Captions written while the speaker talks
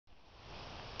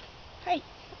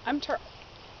I'm Charles,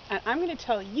 and I'm going to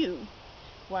tell you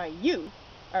why you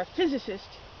are a physicist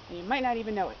and you might not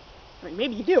even know it. I mean,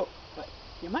 maybe you do, but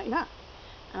you might not.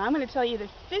 And I'm going to tell you that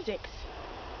physics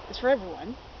is for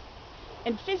everyone,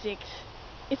 and physics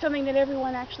is something that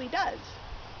everyone actually does,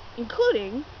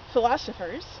 including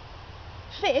philosophers,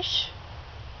 fish,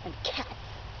 and cats.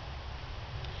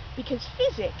 Because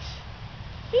physics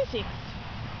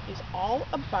is all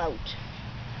about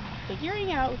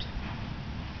figuring out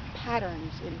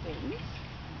patterns in things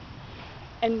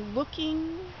and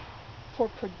looking for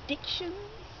predictions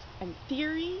and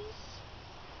theories,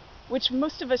 which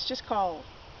most of us just call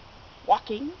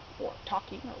walking or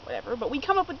talking or whatever, but we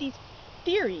come up with these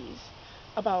theories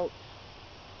about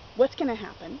what's going to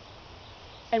happen,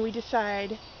 and we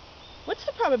decide what's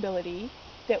the probability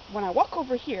that when I walk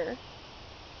over here,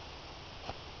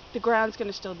 the ground's going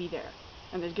to still be there,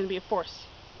 and there's going to be a force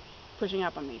pushing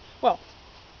up on me. Well,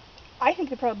 I think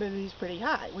the probability is pretty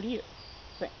high. What do you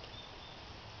think?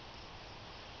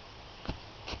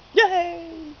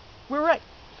 Yay! We're right.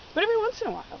 But every once in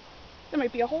a while, there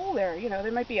might be a hole there.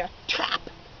 There might be a trap,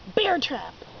 bear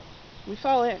trap. We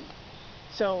fall in.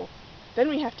 So then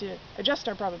we have to adjust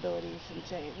our probabilities and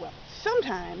say, well,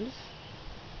 sometimes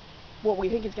what we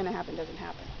think is going to happen doesn't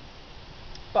happen.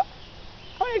 But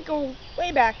I want to go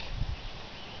way back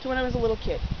to when I was a little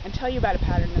kid and tell you about a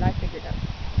pattern that I figured out.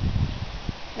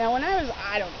 Now, when I was,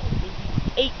 I don't know,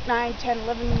 maybe 8, 9, 10,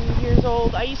 11 years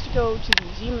old, I used to go to the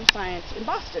Museum of Science in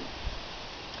Boston.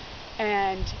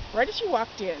 And right as you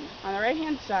walked in, on the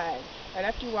right-hand side, right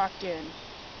after you walked in,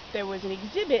 there was an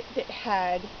exhibit that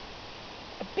had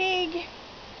a big,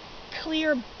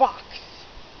 clear box.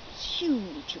 It was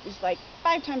huge. It was like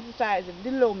 5 times the size of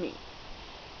little old me.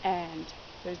 And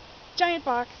there's a giant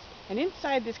box, and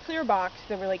inside this clear box,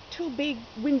 there were like 2 big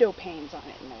window panes on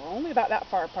it, and they were only about that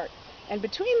far apart. And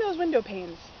between those window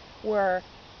panes were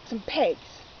some pegs.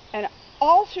 And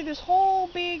all through this whole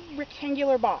big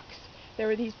rectangular box, there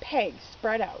were these pegs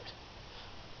spread out,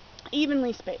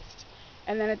 evenly spaced.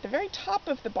 And then at the very top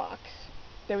of the box,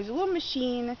 there was a little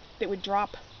machine that would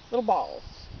drop little balls,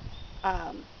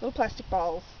 little plastic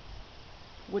balls,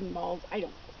 wooden balls, I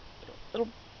don't know,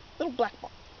 little black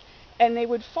balls. And they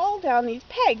would fall down these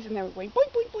pegs, and they were going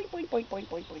boink, boink, boink, boink, boink, boink, boink,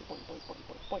 boink, boink, boink, boink,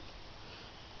 boink, boink.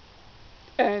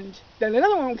 And then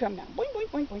another one would come down, boink, boink,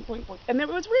 boink, boink, boink, boink. And it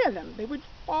was random. They would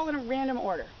fall in a random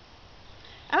order.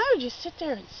 And I would just sit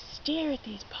there and stare at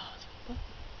these balls.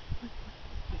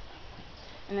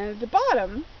 And then at the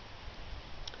bottom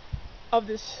of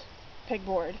this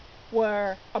pegboard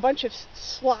were a bunch of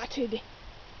slotted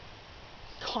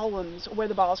columns where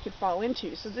the balls could fall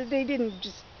into, so that they didn't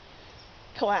just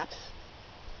collapse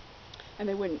and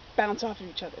they wouldn't bounce off of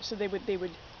each other. So you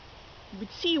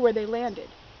would see where they landed.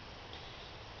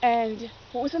 And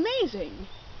what was amazing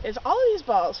is all of these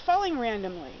balls falling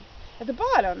randomly. At the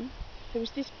bottom, there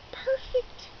was this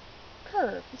perfect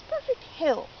curve, this perfect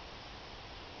hill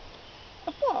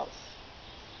of balls.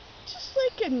 Just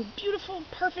like a beautiful,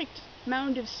 perfect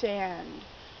mound of sand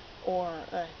or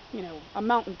a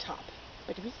mountaintop.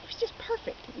 But it was just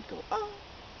perfect. It would go up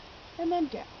and then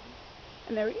down.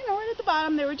 And there, right at the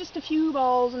bottom, there were just a few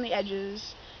balls on the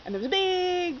edges, and there was a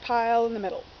big pile in the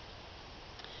middle.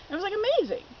 And it was like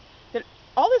amazing that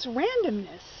all this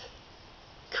randomness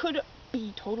could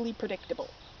be totally predictable.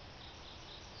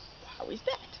 How is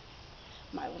that?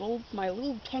 My little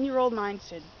 10-year-old mind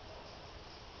said,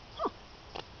 huh.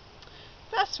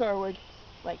 Fast forward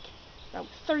like about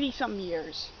 30-something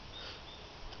years,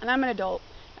 and I'm an adult,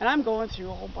 and I'm going through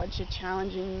a whole bunch of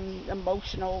challenging,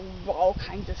 emotional, all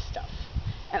kinds of stuff.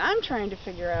 And I'm trying to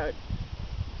figure out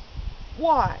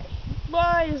why.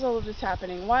 Why is all of this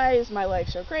happening? Why is my life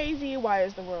so crazy? Why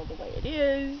is the world the way it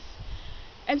is?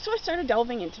 And so I started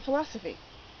delving into philosophy.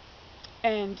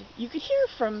 And you could hear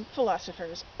from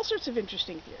philosophers all sorts of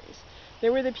interesting theories.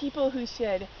 There were the people who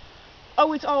said,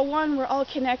 oh, it's all one, we're all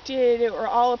connected, we're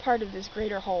all a part of this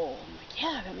greater whole. I'm like,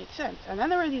 yeah, that makes sense. And then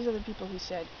there were these other people who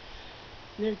said,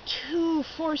 there are 2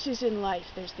 forces in life.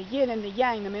 There's the yin and the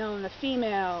yang, the male and the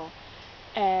female.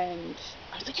 And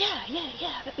I was like,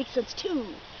 yeah, that makes sense too.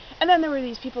 And then there were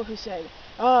these people who said,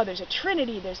 oh, there's a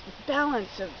trinity, there's this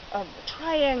balance of the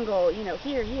triangle,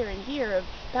 here, and here, of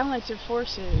balance of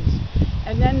forces.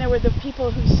 And then there were the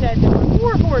people who said there were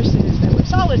 4 forces, there were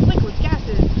solids, liquids,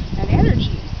 gases, and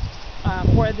energy.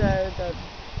 Or the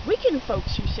Wiccan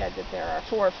folks who said that there are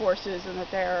 4 forces and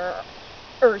that there are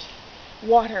earth,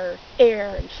 water,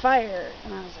 air, and fire.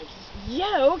 And I was like,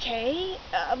 yeah, okay,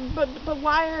 but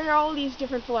why are all these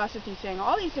different philosophies saying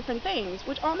all these different things,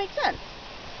 which all make sense?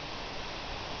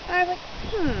 And I was like,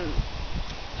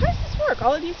 how does this work,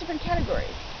 all of these different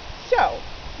categories? So,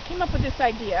 came up with this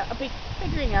idea of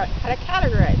figuring out how to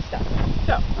categorize stuff.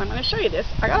 So I'm going to show you this.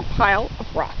 I got a pile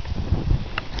of rock.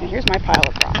 And here's my pile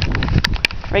of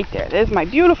rock. Right there. There's my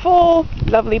beautiful,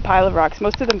 lovely pile of rocks.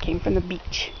 Most of them came from the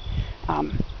beach.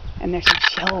 And there's some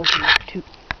shells in there too.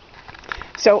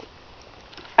 So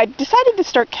I decided to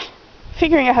start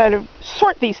figuring out how to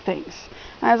sort these things.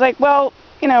 And I was like, well,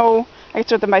 you know, I could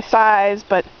sort them by size,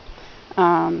 but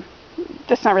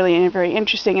that's not really very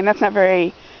interesting, and that's not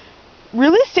very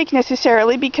realistic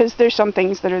necessarily, because there's some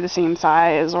things that are the same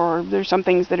size, or there's some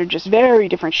things that are just very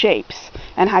different shapes,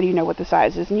 and how do you know what the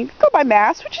size is? And you can go by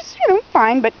mass, which is, you know,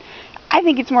 fine, but I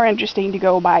think it's more interesting to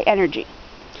go by energy.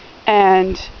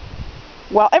 And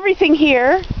while everything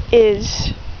here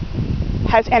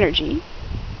has energy,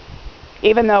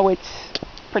 even though it's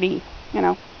pretty, you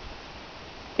know,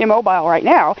 immobile right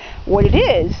now, what it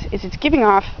is it's giving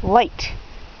off light,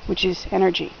 which is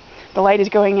energy. The light is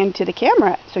going into the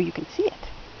camera so you can see it.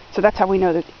 So that's how we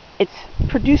know that it's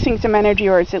producing some energy,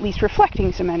 or it's at least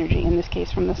reflecting some energy, in this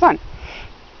case from the sun.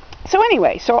 So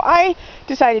anyway, so I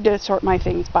decided to sort my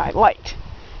things by light.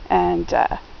 And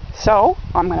so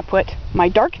I'm going to put my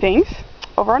dark things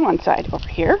over on one side over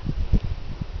here,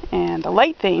 and the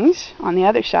light things on the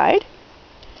other side.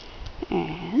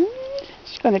 And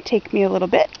it's going to take me a little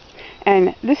bit.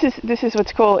 And this is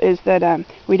what's cool, is that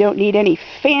we don't need any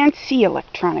fancy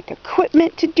electronic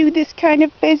equipment to do this kind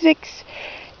of physics.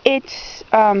 It's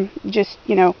just,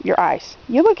 you know, your eyes.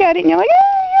 You look at it and you're like,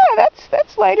 oh, yeah,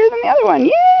 that's lighter than the other one.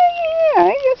 Yeah,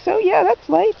 I guess so. Yeah, that's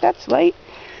light.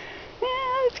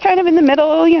 Yeah, it's kind of in the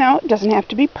middle. You know, it doesn't have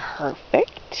to be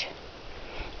perfect.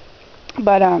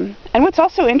 But and what's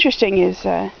also interesting is,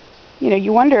 you know,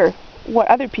 you wonder what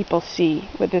other people see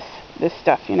with this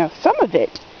stuff. You know, some of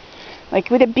it. Like,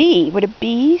 would a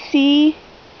bee see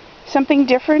something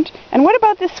different? And what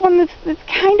about this one that's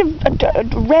kind of a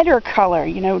redder color?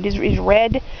 You know, is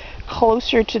red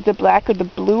closer to the black or the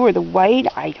blue or the white?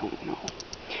 I don't know.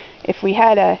 If we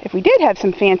did have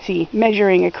some fancy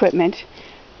measuring equipment,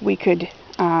 we could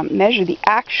measure the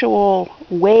actual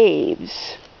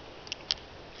waves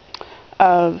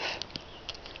of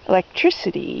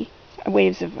electricity,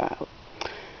 waves of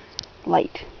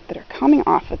light that are coming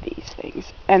off of these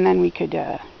things, and then we could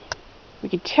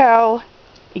tell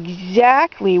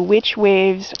exactly which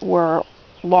waves were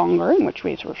longer and which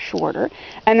waves were shorter,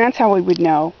 and that's how we would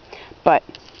know. But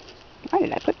why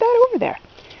did I put that over there?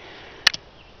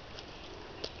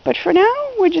 But for now,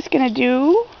 we're just going to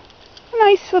do a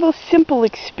nice little simple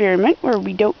experiment where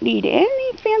we don't need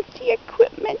any fancy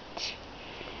equipment.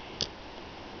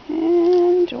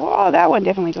 And oh, that one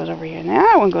definitely goes over here, and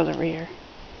that one goes over here.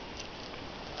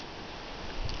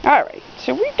 Alright,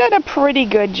 so we've done a pretty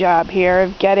good job here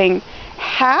of getting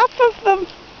half of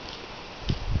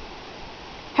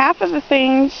the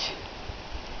things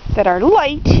that are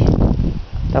light,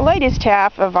 the lightest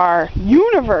half of our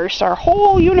universe, our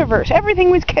whole universe.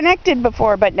 Everything was connected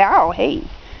before, but now, hey,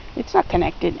 it's not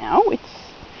connected now.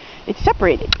 It's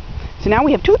separated. So now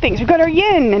we have two things. We've got our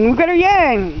yin and we've got our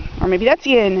yang. Or maybe that's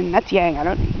yin and that's yang. I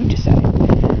don't know. You just said it.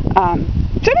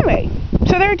 So anyway,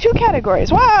 so there are two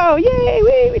categories. Wow,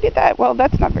 yay, we did that. Well,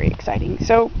 that's not very exciting.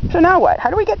 So now what?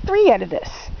 How do we get 3 out of this?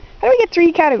 How do we get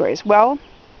 3 categories? Well,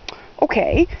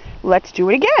 okay, let's do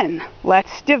it again.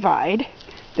 Let's divide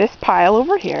this pile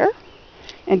over here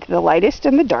into the lightest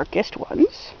and the darkest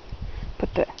ones.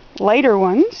 Put the lighter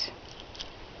ones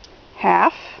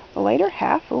the lighter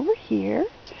half over here,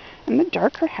 and the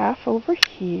darker half over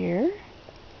here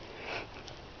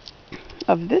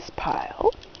of this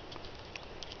pile.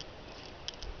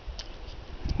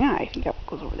 Yeah, I think that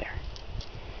goes over there.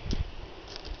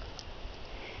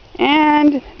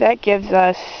 And that gives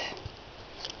us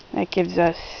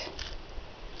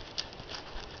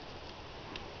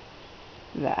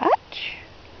that.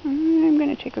 I'm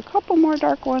going to take a couple more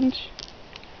dark ones.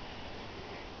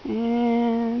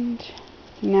 And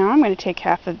now I'm going to take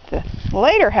half of the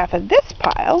lighter half of this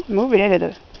pile, move it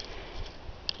into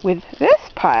with this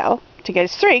pile to get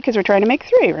us 3, because we're trying to make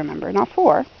 3, remember, not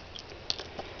 4.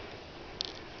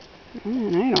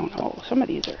 And I don't know, some of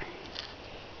these are...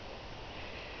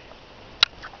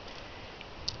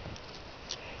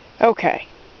 Okay,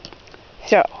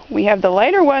 so we have the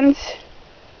lighter ones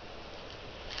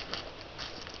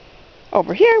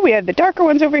over here, we have the darker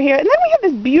ones over here, and then we have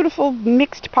this beautiful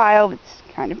mixed pile that's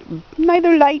kind of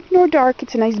neither light nor dark.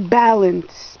 It's a nice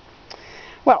balance.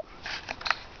 Well,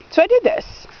 so I did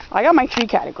this. I got my 3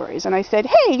 categories, and I said,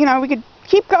 hey, you know, we could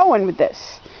keep going with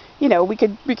this. You know, we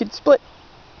could split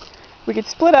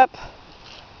up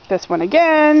this one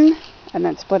again, and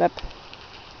then split up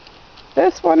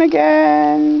this one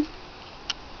again.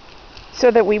 so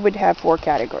that we would have 4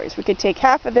 categories. We could take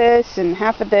half of this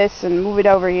and move it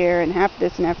over here, and half of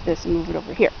this and move it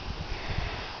over here.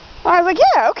 I was like,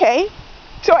 yeah, okay.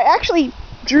 So I actually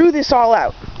drew this all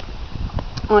out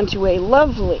onto a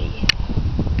lovely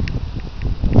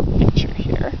picture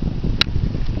here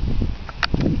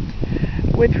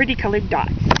with pretty colored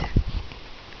dots.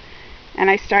 And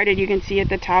I started, you can see at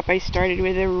the top, I started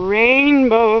with a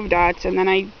rainbow of dots, and then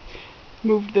I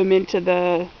moved them into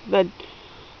the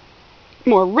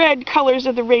more red colors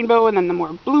of the rainbow, and then the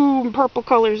more blue and purple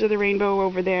colors of the rainbow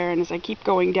over there. And as I keep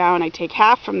going down, I take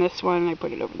half from this one, and I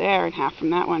put it over there, and half from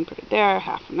that one, put it there,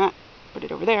 half from that, put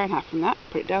it over there, and half from that,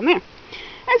 put it down there.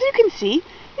 As you can see,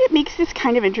 it makes this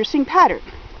kind of interesting pattern.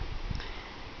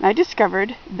 And I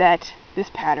discovered that this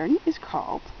pattern is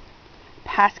called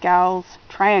Pascal's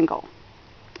triangle.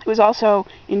 It was also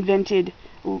invented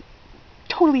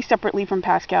totally separately from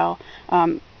Pascal,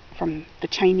 from the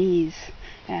Chinese,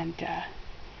 and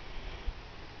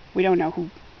we don't know who.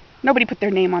 Nobody put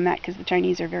their name on that because the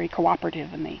Chinese are very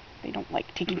cooperative and they don't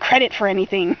like taking credit for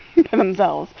anything for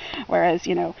themselves, whereas,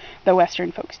 you know, the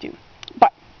Western folks do.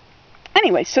 But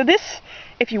anyway, so this,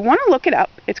 if you want to look it up,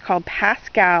 it's called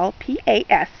Pascal,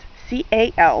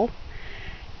 Pascal,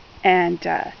 and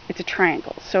it's a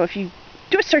triangle. So if you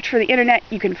do a search for the internet,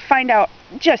 you can find out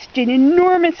just an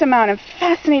enormous amount of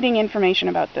fascinating information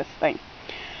about this thing.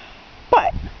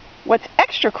 But what's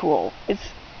extra cool is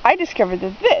I discovered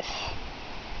that this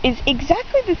is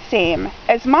exactly the same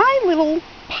as my little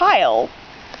pile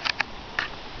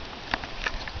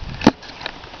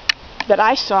that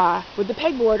I saw with the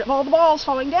pegboard of all the balls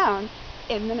falling down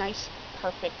in the nice,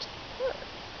 perfect curve.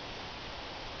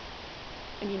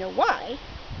 And you know why?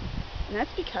 And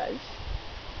that's because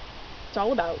it's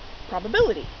all about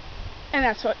probability. And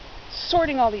that's what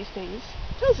sorting all these things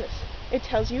tells us. It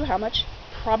tells you how much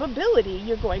probability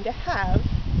you're going to have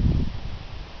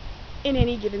in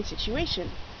any given situation.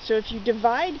 So if you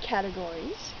divide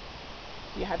categories,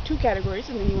 you have 2 categories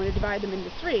and then you want to divide them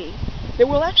into 3, there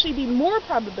will actually be more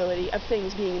probability of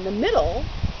things being in the middle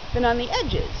than on the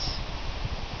edges,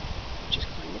 which is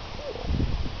kind of cool.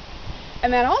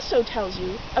 And that also tells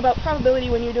you about probability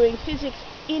when you're doing physics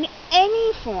in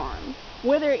any form,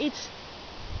 whether it's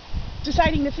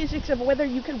deciding the physics of whether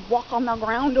you can walk on the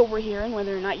ground over here and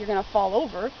whether or not you're going to fall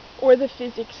over, or the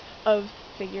physics of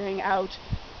figuring out,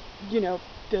 you know,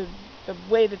 the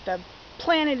way that the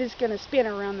planet is going to spin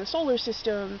around the solar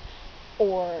system,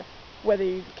 or whether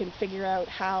you can figure out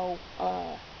how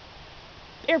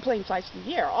airplane flies through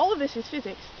the air. All of this is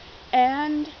physics.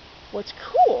 And what's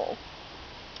cool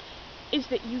is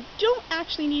that you don't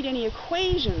actually need any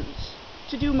equations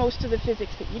to do most of the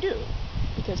physics that you do.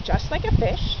 Because just like a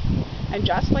fish, and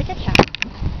just like a cat,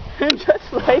 and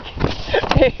just like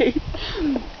a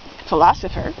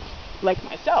philosopher like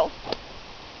myself,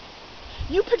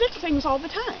 you predict things all the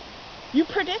time. You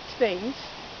predict things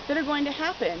that are going to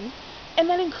happen, and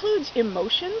that includes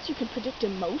emotions. You can predict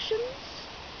emotions.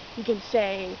 You can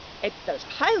say there's a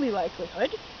highly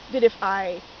likelihood that if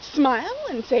I smile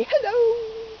and say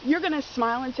hello, you're going to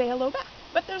smile and say hello back.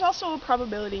 But there's also a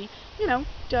probability, you know,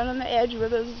 down on the edge where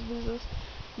those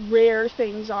rare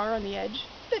things are on the edge,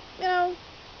 that, you know,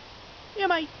 you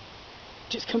might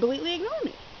just completely ignore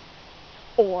me.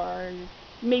 Or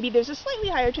maybe there's a slightly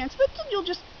higher chance that you'll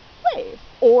just wave,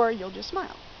 or you'll just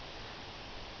smile.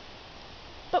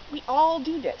 But we all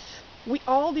do this. We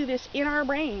all do this in our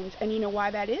brains, and you know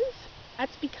why that is?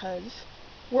 That's because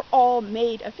we're all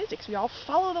made of physics. We all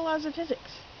follow the laws of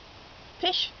physics.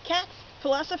 Fish, cats,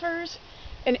 philosophers,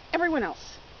 and everyone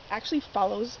else actually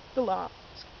follows the laws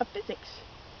of physics.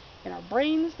 In our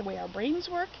brains, the way our brains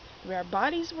work, the way our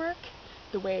bodies work,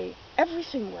 the way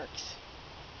everything works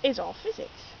is all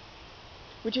physics.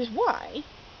 Which is why,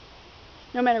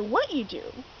 no matter what you do,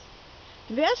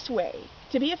 the best way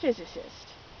to be a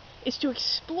physicist is to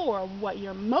explore what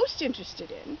you're most interested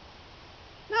in,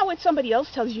 not what somebody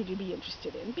else tells you to be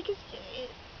interested in, because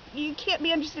you can't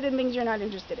be interested in things you're not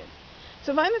interested in.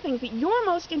 So find the things that you're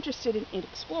most interested in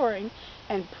exploring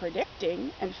and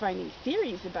predicting and finding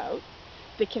theories about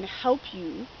that can help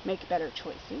you make better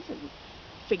choices and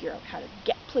figure out how to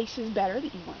get places better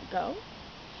that you want to go.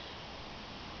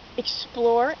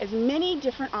 Explore as many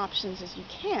different options as you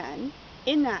can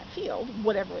in that field,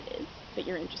 whatever it is that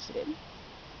you're interested in.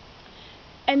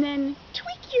 And then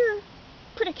tweak your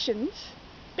predictions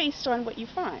based on what you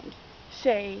find.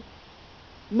 Say,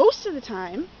 most of the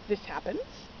time this happens.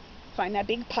 Find that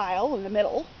big pile in the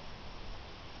middle.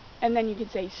 And then you could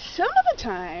say, some of the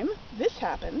time this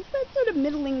happens, that sort of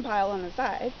middling pile on the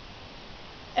side.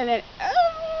 And then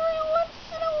every once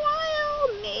in a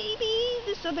while, maybe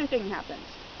this other thing happens.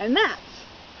 And that's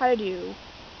how to do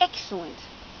excellent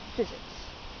physics.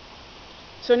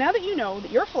 So now that you know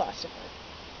that you're a philosopher,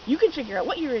 you can figure out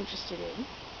what you're interested in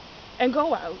and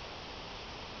go out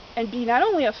and be not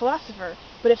only a philosopher,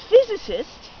 but a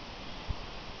physicist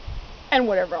and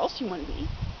whatever else you want to be.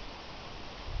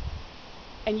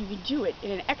 And you can do it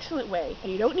in an excellent way.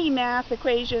 And you don't need math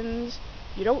equations.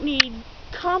 You don't need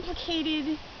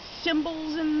complicated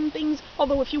symbols and things.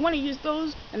 Although if you want to use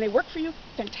those and they work for you,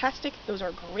 fantastic. Those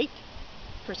are great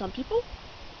for some people.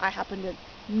 I happen to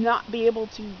not be able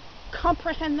to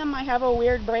comprehend them. I have a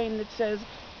weird brain that says,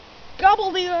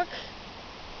 gobbledygook.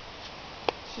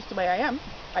 It's just the way I am,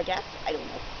 I guess. I don't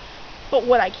know. But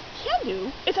what I can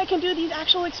do is I can do these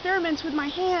actual experiments with my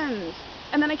hands.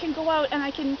 And then I can go out and I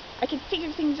can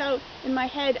figure things out in my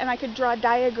head, and I can draw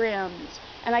diagrams,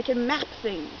 and I can map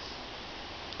things.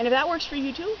 And if that works for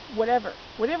you too, whatever.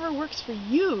 Whatever works for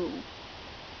you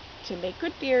to make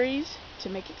good theories, to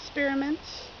make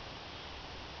experiments,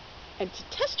 and to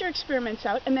test your experiments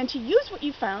out, and then to use what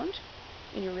you found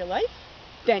in your real life,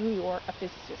 then you're a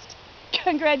physicist.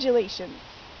 Congratulations.